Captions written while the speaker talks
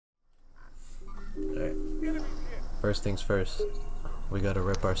First things first. We gotta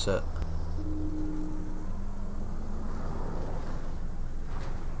rip our set.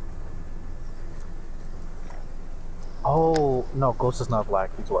 Oh no, Ghost is not black.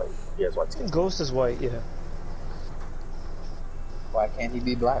 He's white. He has white skin. Ghost is white, yeah. Why can't he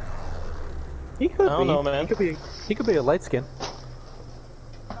be black? He could I don't know, man. He could be a light skin.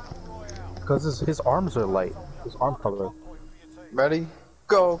 Because his arms are light. His arm color. Ready?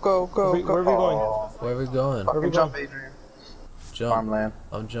 Go, go, go, Where go. are we going? Where are we going? Fucking jump, Adrian. Jump. Farmland.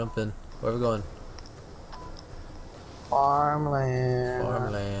 I'm jumping. Where are we going? Farmland.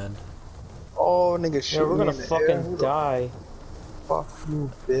 Farmland. Oh, nigga, shit. Yeah, we're gonna fucking die. Fuck you,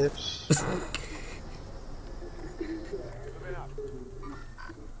 bitch.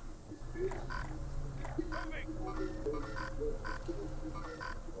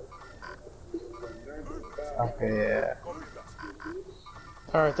 Okay, yeah.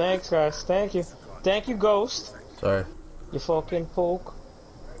 Alright, thanks guys. Thank you. Thank you, Ghost. Sorry. You fucking poke.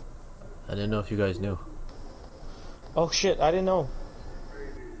 I didn't know if you guys knew. Oh shit, I didn't know.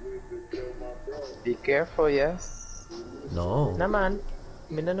 Be careful, yes. No. Nah man.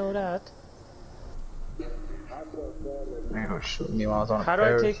 Me don't know that. Man, go shoot me while I was on How do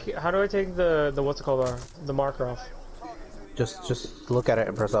I take the what's it called, the marker off? Just look at it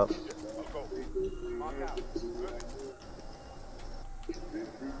and press up.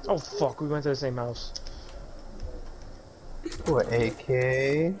 Oh fuck, we went to the same house. Ooh, an AK.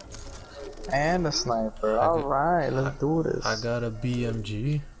 And a sniper. Alright, let's do this. I got a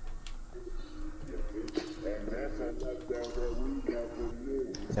BMG.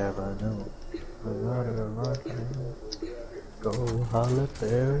 Never know. Go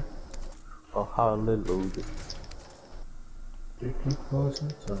holiday. Oh, hallelujah.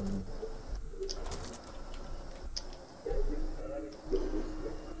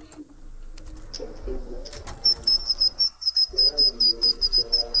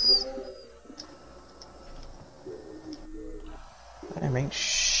 Damn, ain't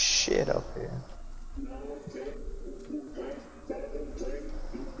shit up here.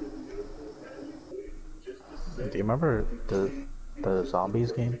 Do you remember the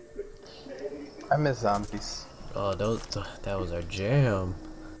zombies game? I miss zombies. Oh, that was our jam.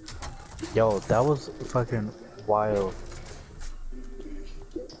 Yo, that was fucking wild.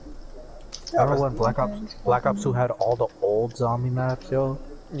 Remember when Black Ops 2 had all the old zombie maps, yo?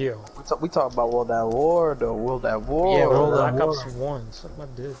 Yo. We talk about World at War, though. World at War. Yeah, World at Black War. Ops 1. Suck my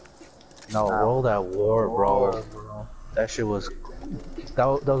dick. No, World at War, bro. That shit was... That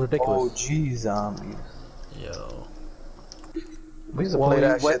was ridiculous. OG zombies. Yo. We used to play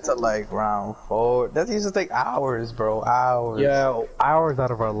that shit to like round 4. That used to take hours, bro. Hours. Yeah, hours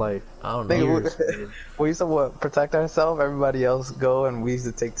out of our life. I don't know. We used to protect ourselves. Everybody else go, and we used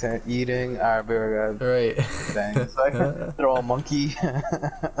to take turn eating. Alright, very good. Right. Dang. So I can throw a monkey.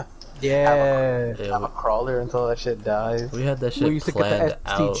 Yeah. Have a crawler until that shit dies. We had that shit used to planned get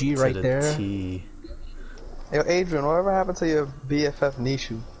the out STG to right the there. T. Yo, Adrian, whatever happened to your BFF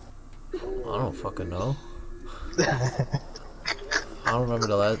Nishu? I don't fucking know. I don't remember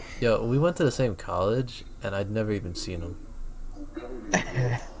the last. Yo, we went to the same college, and I'd never even seen him.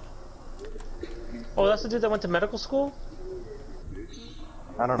 Oh, that's the dude that went to medical school?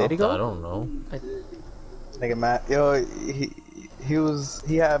 I don't know. Did he go? I don't know. Nigga, Matt. Yo,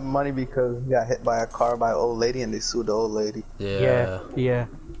 he had money because he got hit by a car by an old lady, and they sued the old lady. Yeah.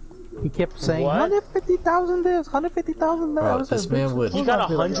 He kept saying, What? 150,000 this, 150,000 that. Bro, this man would. He got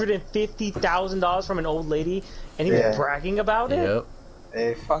 $150,000 from an old lady, and he was bragging about it? Yep.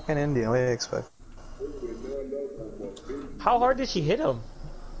 Hey, fucking Indian, what do you expect? How hard did she hit him?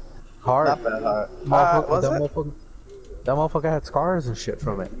 Hard. Not that hard. That motherfucker had scars and shit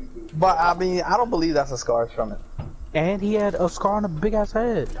from it. But, I mean, I don't believe that's a scar from it. And he had a scar on a big ass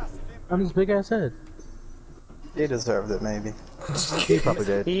head. On his big ass head. He deserved it, maybe. He probably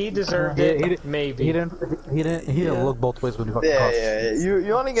did. He deserved it, maybe. He didn't look both ways when he fucking crossed. Yeah.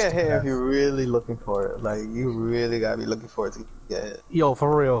 You only get hit if you're really looking for it. Like, you really gotta be looking for it to get hit. Yo,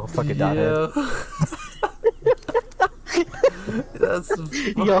 for real, fucking dothead. That's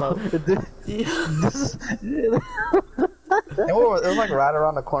Yo, It was like right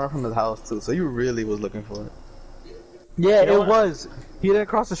around the corner from his house too, so you really was looking for it. yeah, You know it what? was. He didn't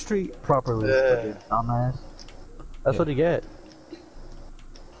cross the street properly. Yeah. Dumbass. That's what he get.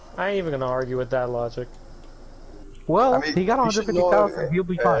 I ain't even gonna argue with that logic. Well, I mean, he got you should 150,000. He'll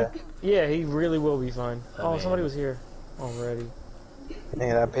be fine. Yeah, he really will be fine. I mean- Somebody was here already.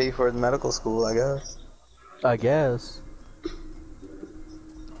 And I paid for his medical school, I guess. I guess.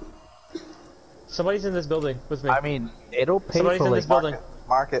 Somebody's in this building with me. I mean, it'll pay Somebody's for in like this building.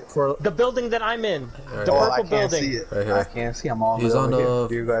 Mark it. For The building that I'm in. Right The here. I purple can't building. see it. Right here. I can't see. I'm all the He's way on over the.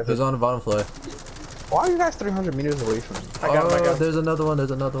 here. You guys He's on the bottom floor. Why are you guys 300 meters away from me? I got him, I got him. There's another one.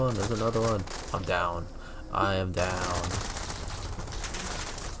 There's another one. There's another one. I'm down. I am down.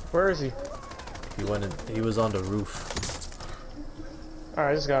 Where is he? He went in. He was on the roof.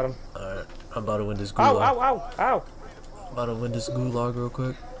 Alright, I just got him. Alright, I'm about to win this Ow, gulag. ow, ow, ow. I'm about to win this gulag real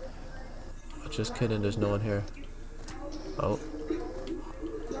quick. Just kidding. There's no one here. Oh.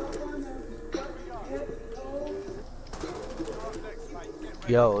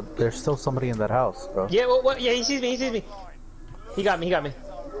 yo, there's still somebody in that house, bro. Yeah, what? Yeah, he sees me, he sees me. He got me, he got me.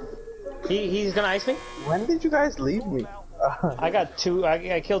 He's gonna ice me? When did you guys leave me? I got two,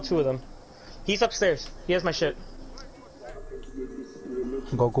 I killed two of them. He's upstairs. He has my shit.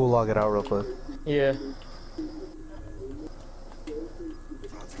 Go gulag it out real quick. Yeah.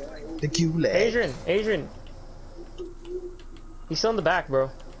 The gulag. Adrian. He's still in the back,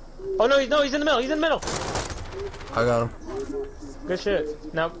 bro. Oh no, he's in the middle, he's in the middle. I got him. Good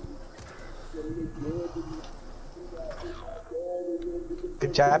shit. Now,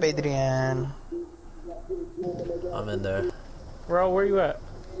 Good job, Adrian. I'm in there. bro, where you at?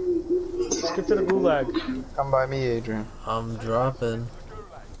 Let's get to the gulag. Come by me, Adrian. I'm dropping.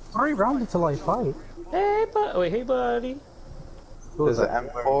 3 rounds until I fight. Hey, wait, hey, buddy. There's an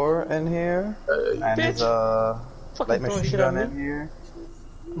M4 in here, and there's a Fucking light throwing machine shit at gun me. in here,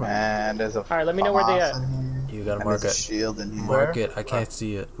 and there's a Alright, let me know where they at. FAMAS in here, You gotta and mark there's a it. shield in here. Mark it. I can't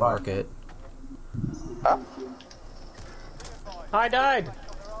see it. Mark it. Huh? I died.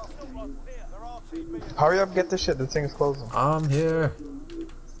 Hurry up, get this shit. This thing's closing. I'm here.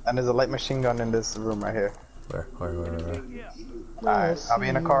 And there's a light machine gun in this room right here. Where? Alright, I'll be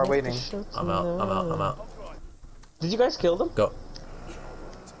in the car waiting. I'm out. Did you guys kill them? Go.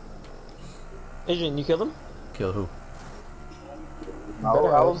 Adrian, you killed him? Kill who? I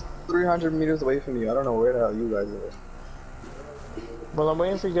was 300 meters away from you. I don't know where the hell you guys are. Well, I'm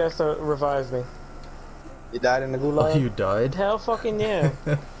waiting for you guys to revive me. You died in the Oh, gulag? you died? Hell fucking yeah.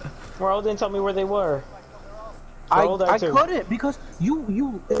 Raul didn't tell me where they were. I Raul died too. couldn't because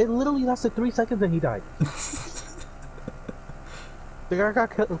it literally lasted 3 seconds and he died. The guy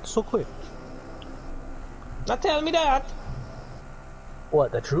got killed so quick. Not telling me that.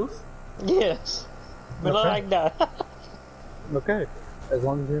 What, the truth? Yes. But not Okay. like that. Okay, as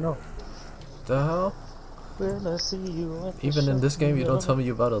long as you know. The hell? Will I see you at the Even in this game, you don't shop? tell me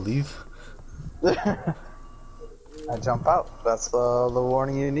you about to leave. I jump out. That's the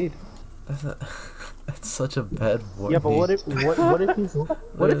warning you need. That's such a bad warning. Yeah, but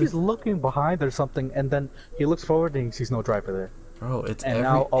what if he's looking behind or something, and then he looks forward and he sees no driver there? Bro, it's And every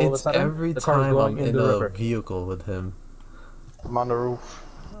now, all of a sudden, every the car is time going I'm in into the a river. vehicle with him. I'm on the roof.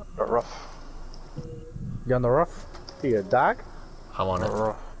 The rough. You on the rough? You dog? I want The it.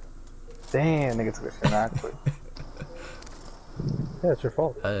 rough. Damn, nigga took a shit actually. Yeah, it's your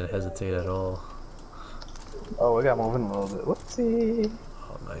fault. I didn't hesitate at all. Oh, we got moving a little bit. Whoopsie.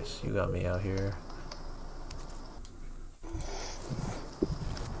 Oh, nice. You got me out here.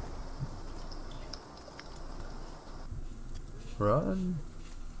 Run.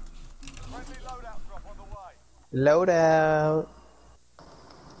 Loadout.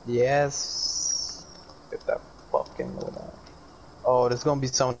 Yes. Get that fucking loadout. Oh, there's gonna be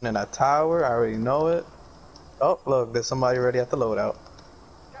something in that tower. I already know it. Oh, look, there's somebody already at the loadout.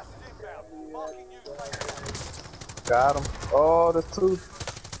 Got him. Oh, there's two.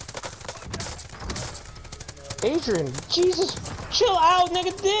 Adrian, Jesus, chill out,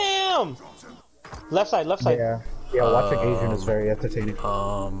 nigga, damn! Left side, left side. Yeah, watching Adrian is very entertaining.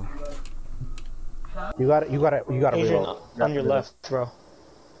 You got it. Adrian, reload. on your left, bro.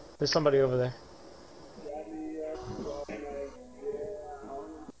 There's somebody over there.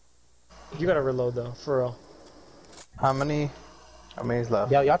 You gotta reload though, for real. How many's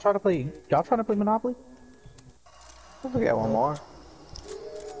left? Yeah, y'all trying to play Monopoly? I think we got one more.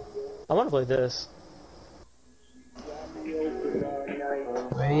 I wanna play this.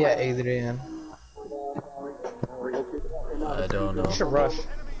 Where you at, Adrian? I don't know. You should rush.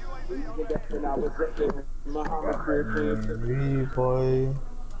 Boy.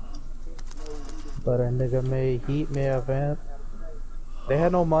 But a nigga may heat me event. They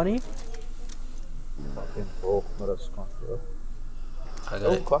had no money? Fucking broke, motherfucker. I got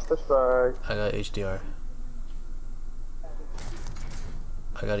Oh, it. cluster strike. I got HDR.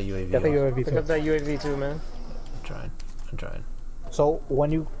 I got a UAV. Get the UAV Pick too. up that UAV too, man. I'm trying. So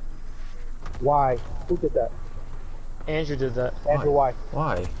when you, why? Who did that? Andrew did that. Andrew, why?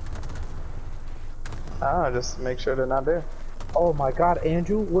 Why? Ah, just make sure they're not there. Oh my god,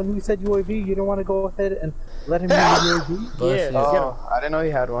 Andrew, when we said UAV, you didn't want to go ahead and let him use UAV? Bless Yeah. you. Get him. Oh, I didn't know he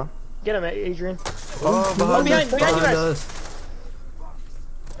had one. Get him, Adrian. Oh, Oh, behind you behind guys. us.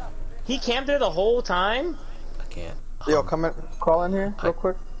 He camped there the whole time? I can't. Yo, come in, crawl in here real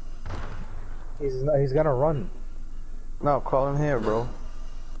quick. He's gonna run. No, crawl in here, bro.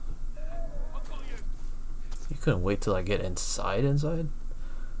 You couldn't wait till I get inside?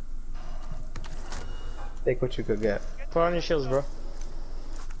 Take what you could get. Put on your shields, bro.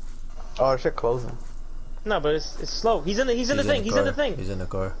 Oh, shit, closing. No, but it's slow. He's in the thing. He's in the thing. He's in the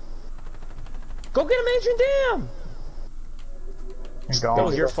car. Go get him, Adrian. Damn. That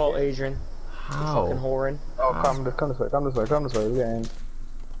was your fault, Adrian. How? Fucking whoring. Oh, come this way. We getting.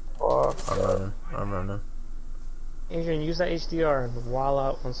 Fuck. I'm running. Adrian, use that HDR and wall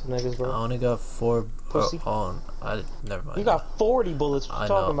out on some niggas, I bro. only got 4 Pussy. on. Never mind. You got 40 bullets. What you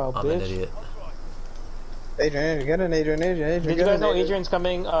talking about, I'm bitch? an idiot. Adrian, get in, Adrian. Did you guys know Adrian's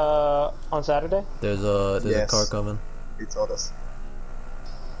coming on Saturday? There's a car coming. He told us.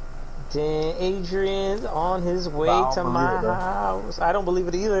 Then Adrian's on his way I don't to believe my it, though. house. I don't believe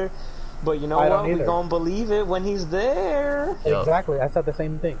it either. But you know I don't what? We either. gonna believe it when he's there. Yo. Exactly, I said the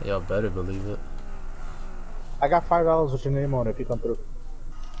same thing. Y'all better believe it. I got $5 with your name on it if you come through.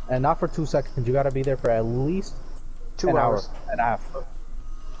 And not for 2 seconds, you gotta be there for at least 2 an hours. hour and a half.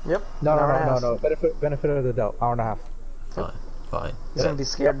 Yep. No. Benefit of the doubt, hour and a half. Fine. He's gonna be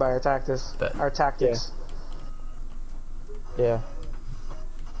scared by our tactics. Bet. Our tactics. Yeah.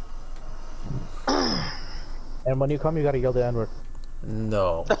 And when you come, you gotta yell the N-word.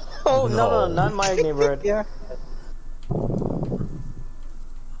 No. Oh no, not in my neighborhood. Yeah.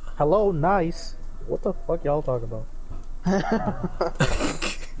 Hello, nice. What the fuck y'all talking about?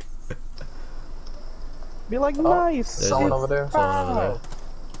 Be like, nice. There's Someone a- over there. Someone over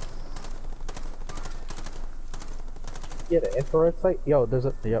Yeah, the infrared sight. Yo, there's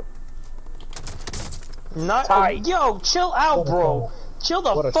a. Yep. Not. Tight. Yo, chill out, What a bro. shot. Chill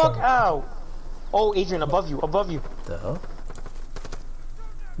the What a fuck shot. out. Oh, Adrian, above you, above you. there. The hell?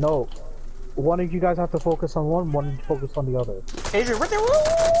 No. One of you guys have to focus on one focus on the other. Adrian, right there.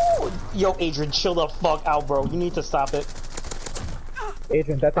 Woo! Yo, Adrian, chill the fuck out, bro. You need to stop it.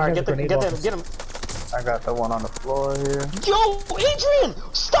 Adrian, that thing All right, has a grenade get launcher. them, get him. I got the one on the floor here. Yo, Adrian,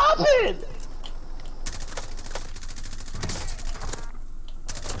 stop it!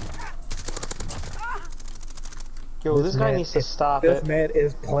 Yo, this guy man needs to is- stop This it. man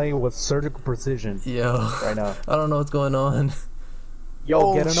is playing with surgical precision Yo. right now. I don't know what's going on.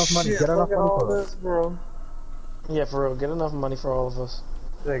 Yo, get enough money. Get enough Look at money all for us. this, bro. Yeah, for real, get enough money for all of us.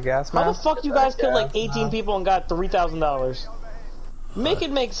 The gas How the mask? fuck you guys killed like Gas 18 mask. people and got $3,000? Make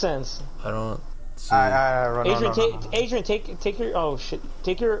it make sense. I don't see. I run. Adrian, take your, oh shit,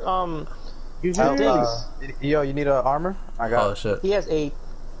 take your, Use Help, your, Yo, you need a armor? I got. Oh shit. he has 8.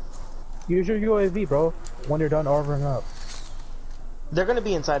 use your UAV, bro. When you're done armoring up. They're gonna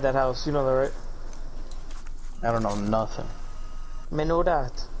be inside that house, you know that, right? I don't know nothing. Me know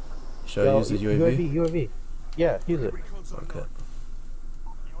that. Should I use the UAV? UAV. Yeah, use it. Okay.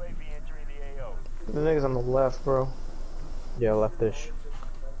 The niggas on the left, bro. Yeah, leftish.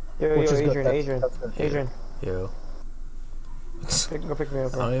 Yo, Which is good, Adrian, that's- Adrian, that's good. Adrian, Yo. go pick me up,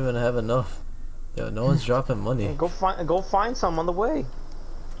 I bro. don't even have enough. Yo, no one's dropping money. Go find some on the way.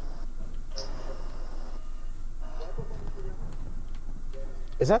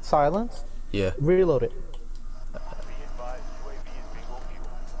 Is that silence? Yeah. Reload it.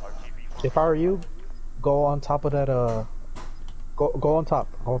 If I were you, go on top of that, go on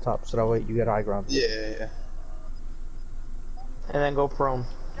top, so that way you get high ground. Yeah. And then go prone.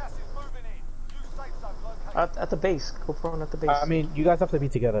 At the base. Go prone at the base. I mean, you guys have to be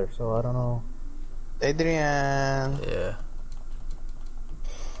together, so I don't know. Adrian. Yeah.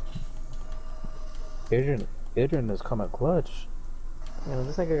 Adrian is coming clutch. You know,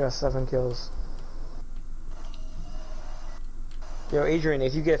 this nigga got 7 kills. Yo, Adrian,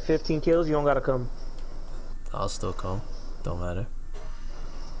 if you get 15 kills, you don't gotta come. I'll still come. Don't matter.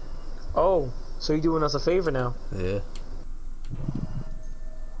 Oh, so you doing us a favor now? Yeah.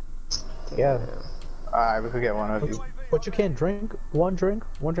 Yeah. Alright, we could get one of you. But you can't drink. One drink,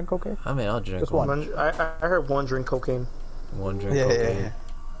 okay? I mean, I'll drink Just one. one. I heard 1 drink cocaine. One drink. Yeah, cocaine. yeah.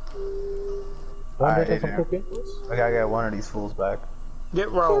 One Alright, drink of some Adrian. cocaine. We gotta get one of these fools back. Get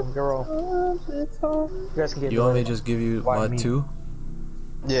roll, get roll. You guys can get. You want me to just give you Why my me? 2?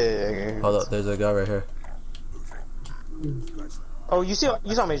 Yeah. Hold up, there's a guy right here. Oh, you saw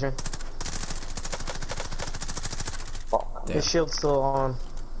him, Adrian. Fuck. Damn. His shield's still on.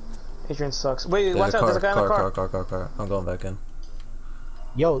 Adrian sucks. Wait, There's watch a out! There's a guy in the car. car. I'm going back in.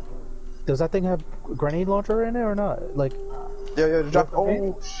 Yo, does that thing have grenade launcher in it or not? Like, Yo, drop. Drop the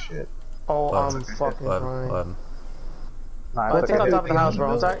Oh shit. Oh, What? I'm fucking crying. What? Nah, I it's think on okay. top of the house,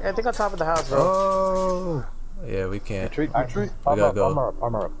 bro. I think on top of the house, bro. Oh! Yeah, we can't. Retreat. We gotta go.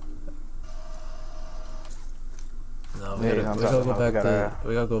 Armor up. No, Yeah, we gotta go back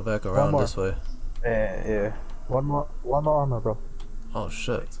we gotta go back around this way. Yeah. One more armor, bro. Oh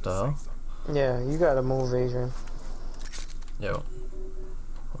shit, the hell? Yeah, you gotta move, Adrian. Yo.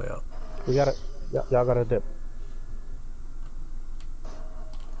 We out. We gotta. Y'all gotta dip.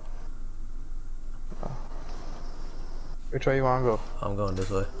 Which way you wanna go? I'm going this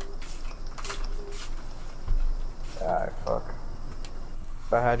way. Alright, fuck.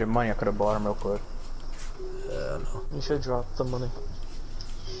 If I had your money, I could have bought him real quick. Yeah, no. You should drop the money.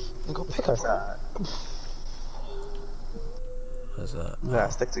 And go pick up. Alright. What's that? We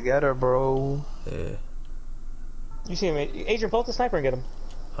gotta stick together, bro. Yeah. You see him, Adrian, pull out the sniper and get him.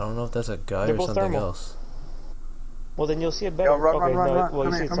 I don't know if that's a guy They're or both something thermal. else. Well, then you'll see it better. Yo, run, okay, run. Well, Come you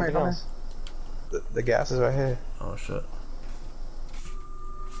here, see it's something else. The gas is right here. Oh shit.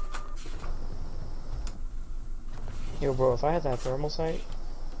 Yo, bro, if I had that thermal sight,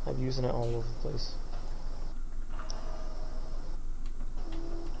 I'd be using it all over the place.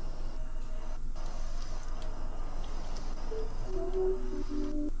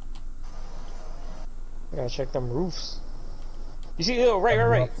 I gotta check them roofs. You see, oh,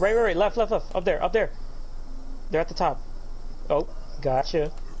 right, left, up there. They're at the top. Oh,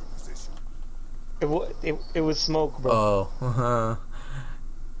 gotcha. It was smoke, bro. Oh.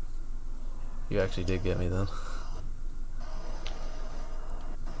 You actually did get me then.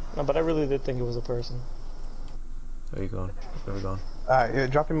 No, but I really did think it was a person. Where you going? Where we going? Alright, you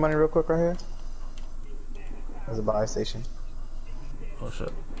drop your money real quick right here. There's a buy station. Oh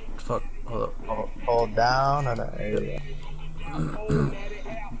shit. Fuck. Hold up. Hold down and there you go.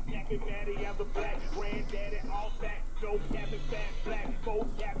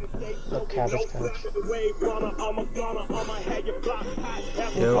 Look, cabbage patch.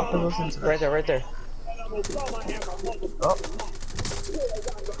 Yo. Right there. Oh,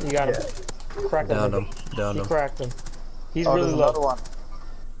 You got him. Cracked him. Down him. Down You him. cracked him. He's oh really there's low. another one.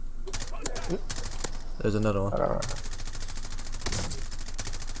 There's another one. Alright.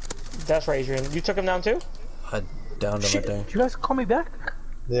 That's right, Adrian. You took him down too? I downed him, I think. Did you guys call me back?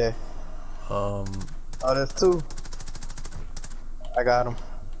 Yeah. Um, Oh, there's two. I got him.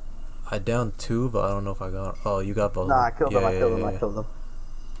 I downed two, but I don't know if I got. Oh, you got both. Nah, I killed him. Yeah, I killed him. yeah, I yeah. killed him.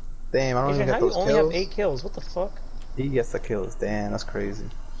 Damn, I don't Adrian, even how get do you those only kills. have 8 kills? What the fuck? He gets the kills. Damn, that's crazy.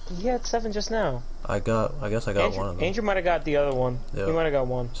 He had 7 just now. I guess I got one of them. Andrew might have got the other one. Yeah. He might have got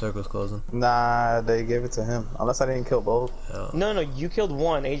one. Circle's closing. Nah, they gave it to him. Unless I didn't kill both. Yeah. No, you killed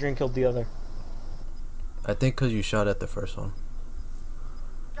one. Adrian killed the other. I think because you shot at the first one.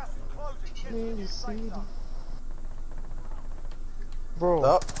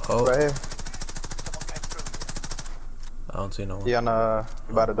 Bro. Oh, right here. I don't see no one. He on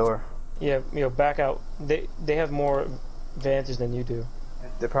by the door. Yeah, back out. They have more advantage than you do.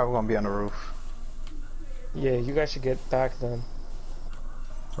 They're probably gonna be on the roof. Yeah, you guys should get back then.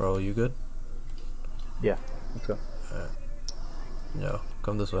 Bro, you good? Yeah. Let's go. Yo,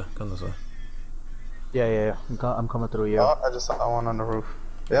 come this way. Come this way. Yeah. I'm coming through. Yeah. Oh, I just saw one on the roof.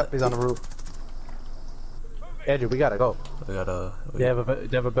 Yep, he's on the roof. Andrew, we gotta go. We gotta. They have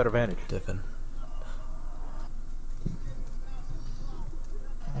a better vantage. Diffin.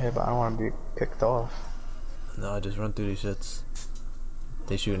 Yeah, but I don't want to be kicked off. No, I just run through these shits.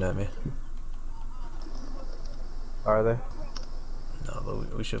 They shooting at me. Are they? No,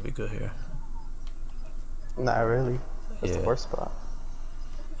 but we should be good here. Not really. That's Yeah. the worst spot.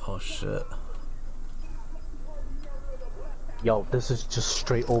 Oh shit. Yo, this is just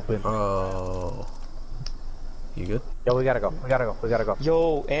straight open. Bro. You good? Yo, we gotta go.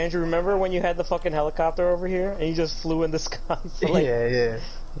 Yo, Andrew, remember when you had the fucking helicopter over here and you just flew in the sky? For like, Yeah.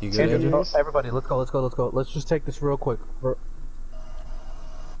 You good, Andrew? Oh, everybody, let's go. Let's just take this real quick.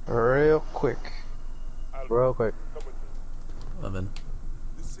 Real quick. I'm in.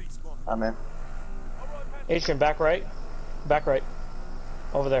 I'm in. Adrian, back right.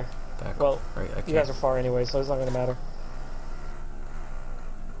 Over there. Back. Well, right, I can't. you guys are far anyway, so it's not gonna matter.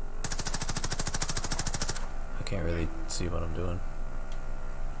 I can't really see what I'm doing.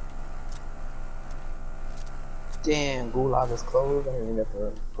 Damn, Gulag is closed. I didn't get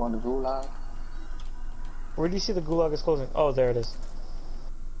to go into Gulag. Where do you see the gulag is closing? Oh, there it is.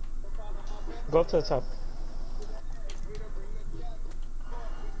 Go up to the top.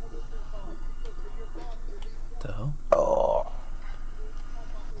 The hell? Oh.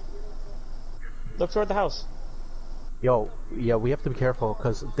 Look toward the house. Yo, yeah, we have to be careful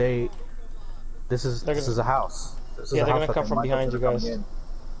because this is a house. This is Yeah, a they're house gonna that come they from might behind you consider coming guys. in.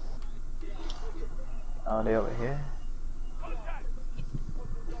 Oh, they over here.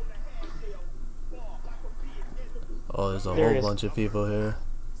 Oh, there's a There whole he is. bunch of people here.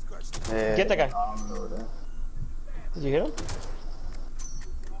 Yeah, Get that guy. over there. Did you hit him?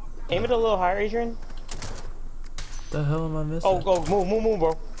 Aim it a little higher, Adrian. The hell am I missing? Oh, go, move,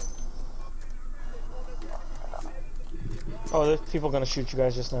 bro. Oh, there's people gonna shoot you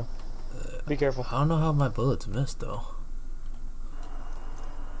guys just now. Be careful. I don't know how my bullets missed though.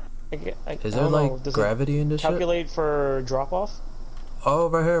 Is there don't know. like Does gravity in it this shit? calculate for drop off? Oh,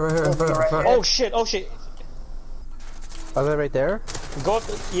 right here, right here, in front, in front. Oh shit! Oh shit! Are they right there? Go up.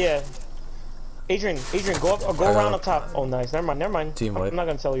 Yeah. Adrian, go up. Go I got around him. up top. Oh, nice. Never mind. Team wipe. I'm not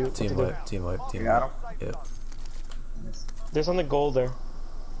gonna tell you. Team what to wipe, team wipe, team You got wipe. him? Yeah. There's something gold there.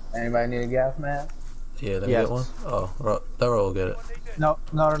 Anybody need a gas mask? Yeah, let me Yes. get one. Oh, that roll will get it. No.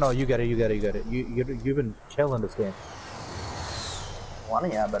 You get it. You've been killing this game. One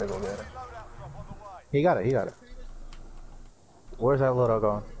of y'all better go get it. He got it. Where's that loadout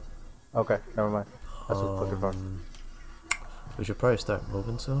going? Okay, never mind. That's what looking for. We should probably start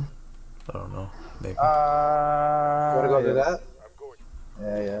moving soon. I don't know. Maybe. Wanna go do that?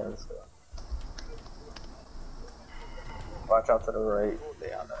 Yeah, let's go. Watch out to the right.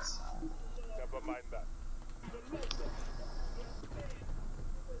 They on us. Never mind that.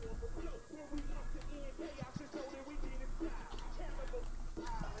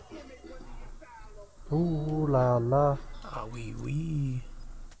 Ooh la la. Ah, wee. Wee.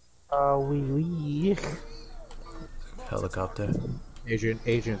 Helicopter.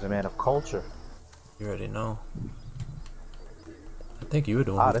 Adrian's a man of culture. You already know. I think you were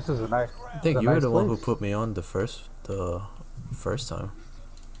the one. Ah, Who, this is a nice. I think a you were nice the one who place. put me on the first time.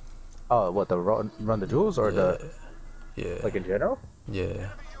 Oh, what the run the jewels or the Yeah. like in general?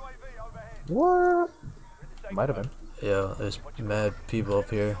 Yeah. What? Might have been. Yeah. There's mad people up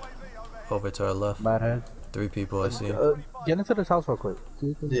here. Over to our left. Madhead. 3 people I see. Get into this house real quick.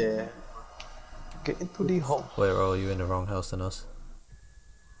 Yeah. Get into the hole. Wait, Ro, you in the wrong house than us.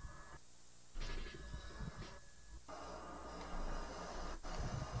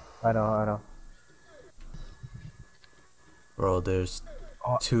 I know. Bro, there's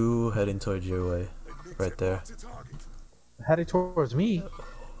Oh. 2 heading towards your way. Right there. Heading towards me.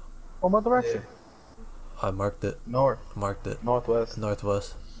 What my direction? I marked it. North. Northwest.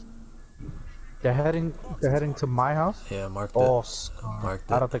 Northwest. They're heading to my house. Yeah, marked Oh, it.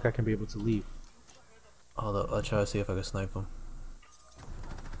 Marked I it. don't think I can be able to leave. Hold up, I'll try to see if I can snipe him.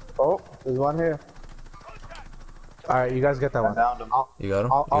 Oh, there's one here. All right, you guys get that I one. downed him. You got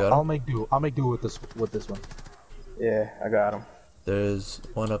him? You got I'll him? make do. I'll make do with this one. Yeah, I got him. There's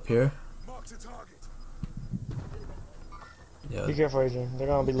one up here. Be Yeah, careful, Adrian. They're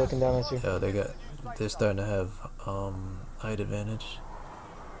gonna be looking down at you. yeah, they're starting to have height advantage.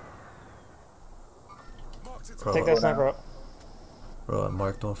 Bro, Take that sniper up. bro, I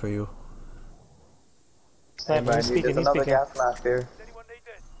marked one for you. Sniper, Anybody he's need- speaking. There's He's another speaking. gas mask here.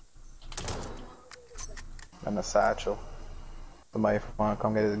 And a satchel. Somebody wanna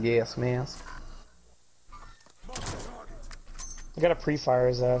come get his gas mask? You gotta pre-fire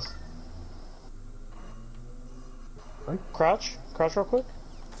his ass. Crouch real quick.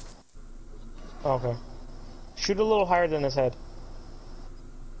 Oh, okay. Shoot a little higher than his head.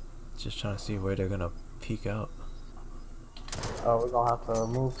 Just trying to see where they're gonna peek out. Oh, we're gonna have to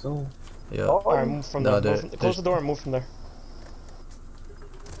move soon. Yeah. Oh, Alright, move from No, there. they're- Close the door and move from there.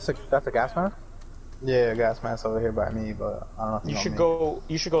 That's a gas man. Yeah, gas mask over here by me, but I don't know if You know should me. go.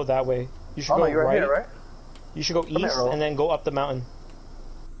 You should go that way. You should Oh go no, you're right here, right? You should go here, east Ro. and then go up the mountain.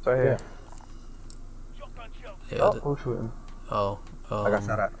 It's right here. Yeah. Oh, who's shooting? Oh. I got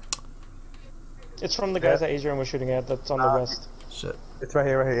shot at. It's from the guys that Adrian was shooting at. That's on the west. Shit. It's right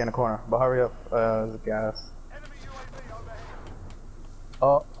here in the corner. But hurry up, there's gas.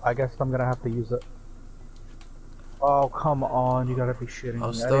 Oh, I guess I'm gonna have to use it. Oh, come on. You gotta be shitting me.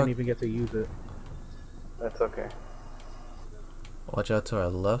 I stuck. didn't even get to use it. That's okay. Watch out to our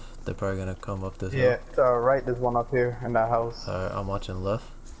left. They're probably gonna come up this Yeah, hill. to our right, there's one up here in that house. Alright, I'm watching left.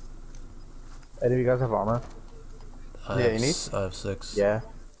 Any of you guys have armor? I Yeah, have you need? I have 6. Yeah.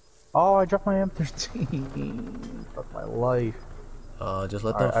 Oh, I dropped my M13. Fuck my life. Just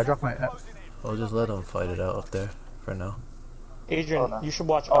let Alright, them. I dropped my. We'll just let them fight it out up there for now. Adrian, Oh, no. you should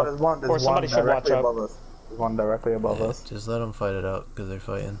watch Oh, up. there's one. Or There's one somebody should watch directly up. above us. There's one directly above Yeah, us. just let them fight it out because they're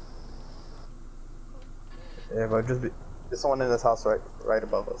fighting. Yeah, but just be. There's someone in this house right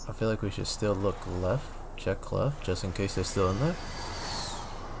above us. I feel like we should still look left, check left, just in case they're still in there.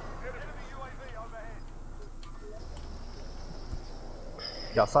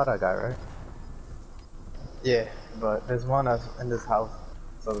 Y'all saw that guy, right? Yeah. But there's one that's in this house,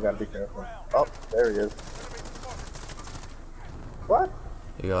 so we gotta be careful. Oh, there he is. What?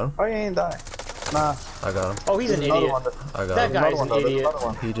 You got him? Oh, he ain't die. Nah. I got him. Oh, he's an There's another idiot. one I got That him. guy's an idiot.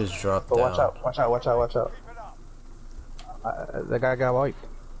 He just dropped But down. watch out, watch out, watch out, watch out. The guy got wiped.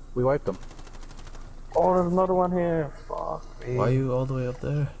 We wiped him. Oh, there's another one here. Fuck me. Why are you all the way up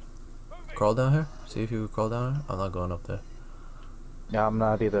there? Crawl down here? See if you can crawl down here? I'm not going up there. Yeah, I'm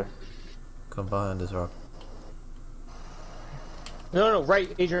not either. Come behind this rock. No,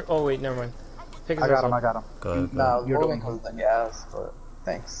 right, Adrian. Oh wait, never mind. Pick his I got ass him. up. I got him. Go ahead, go Nah, I ahead. was You're the moving one. because of the gas, but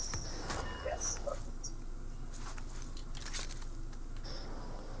thanks. Yes.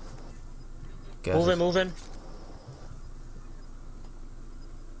 Gas Moving, is- moving.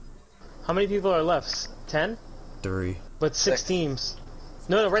 How many people are left? 10? 3. But six Six. teams.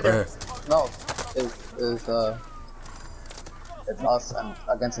 No, right Right there. here. No, it's us and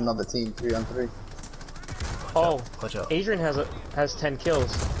against another team, 3-on-3. Oh, Watch out. Adrian has 10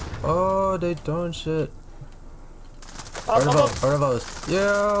 kills. Oh, they throwing shit. Up, Right up, above, up. right above us.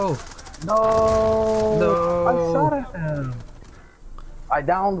 Yo! No! No! I shot at him. I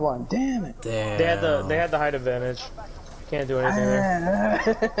downed one. Damn it. Damn. They had the height advantage. Can't do anything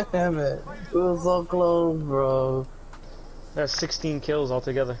there. Damn it. It was so close, bro. That's 16 kills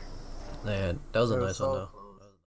altogether. Man, that was a It was nice so one though. close.